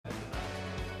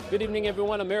Good evening,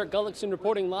 everyone. I'm Eric Gullickson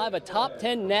reporting live. A top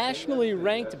 10 nationally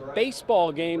ranked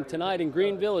baseball game tonight in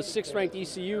Greenville as 6th-ranked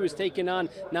ECU is taking on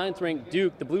 9th-ranked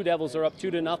Duke. The Blue Devils are up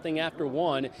 2-0 after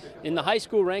one. In the high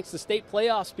school ranks, the state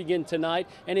playoffs begin tonight.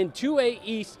 And in 2A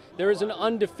East, there is an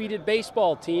undefeated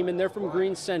baseball team, and they're from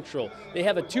Greene Central. They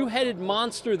have a two-headed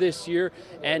monster this year,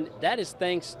 and that is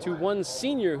thanks to one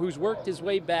senior who's worked his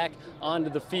way back onto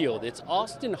the field. It's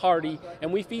Austin Hardy,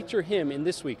 and we feature him in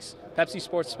this week's Pepsi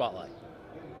Sports Spotlight.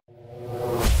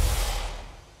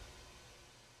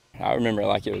 I remember it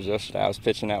like it was yesterday. I was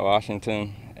pitching at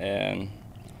Washington, and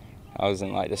I was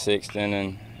in like the 6th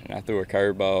inning, and I threw a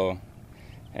curveball,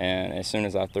 and as soon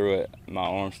as I threw it, my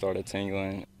arm started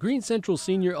tingling. Greene Central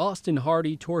senior Austin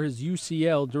Hardy tore his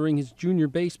UCL during his junior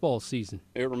baseball season.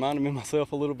 It reminded me of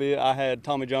myself a little bit. I had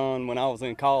Tommy John when I was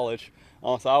in college,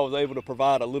 so I was able to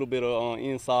provide a little bit of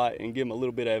insight and give him a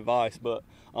little bit of advice, but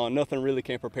nothing really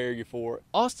can prepare you for it.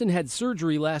 Austin had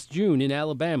surgery last June in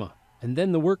Alabama, and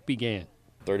then the work began.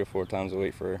 3 to 4 times a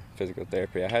week for physical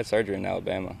therapy. I had surgery in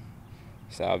Alabama,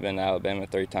 so I've been to Alabama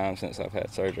 3 times since I've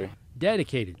had surgery.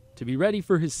 Dedicated to be ready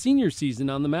for his senior season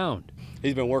on the mound.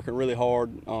 He's been working really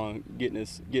hard on getting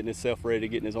himself ready,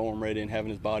 getting his arm ready, and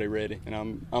having his body ready,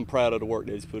 and I'm proud of the work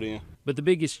that he's put in. But the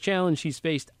biggest challenge he's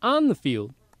faced on the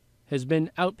field has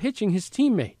been out-pitching his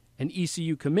teammate, an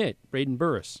ECU commit, Braden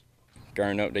Burris.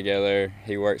 Growing up together,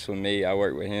 he works with me, I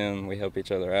work with him, we help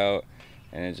each other out.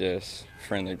 And it's just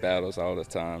friendly battles all the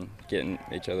time, getting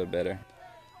each other better.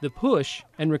 The push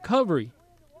and recovery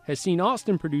has seen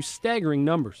Austin produce staggering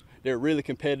numbers. They're really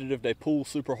competitive. They pull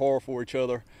super hard for each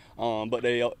other, but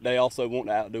they also want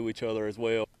to outdo each other as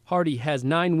well. Hardy has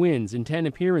 9 wins in 10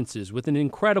 appearances with an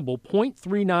incredible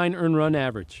 .39 earned run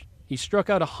average. He struck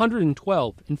out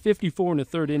 112 in 54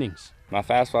 1/3 innings. My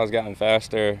fastball's gotten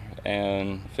faster,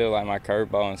 and I feel like my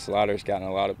curveball and slider's gotten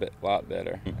a lot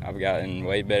better. I've gotten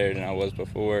way better than I was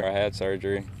before I had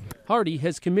surgery. Hardy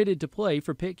has committed to play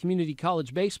for Pitt Community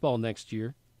College baseball next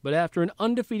year, but after an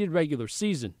undefeated regular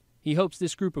season, he hopes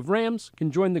this group of Rams can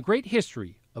join the great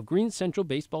history of Greene Central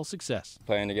baseball success.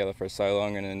 Playing together for so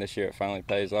long, and then this year it finally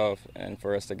pays off, and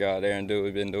for us to go out there and do what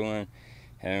we've been doing,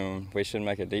 and we should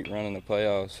make a deep run in the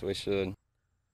playoffs. We should.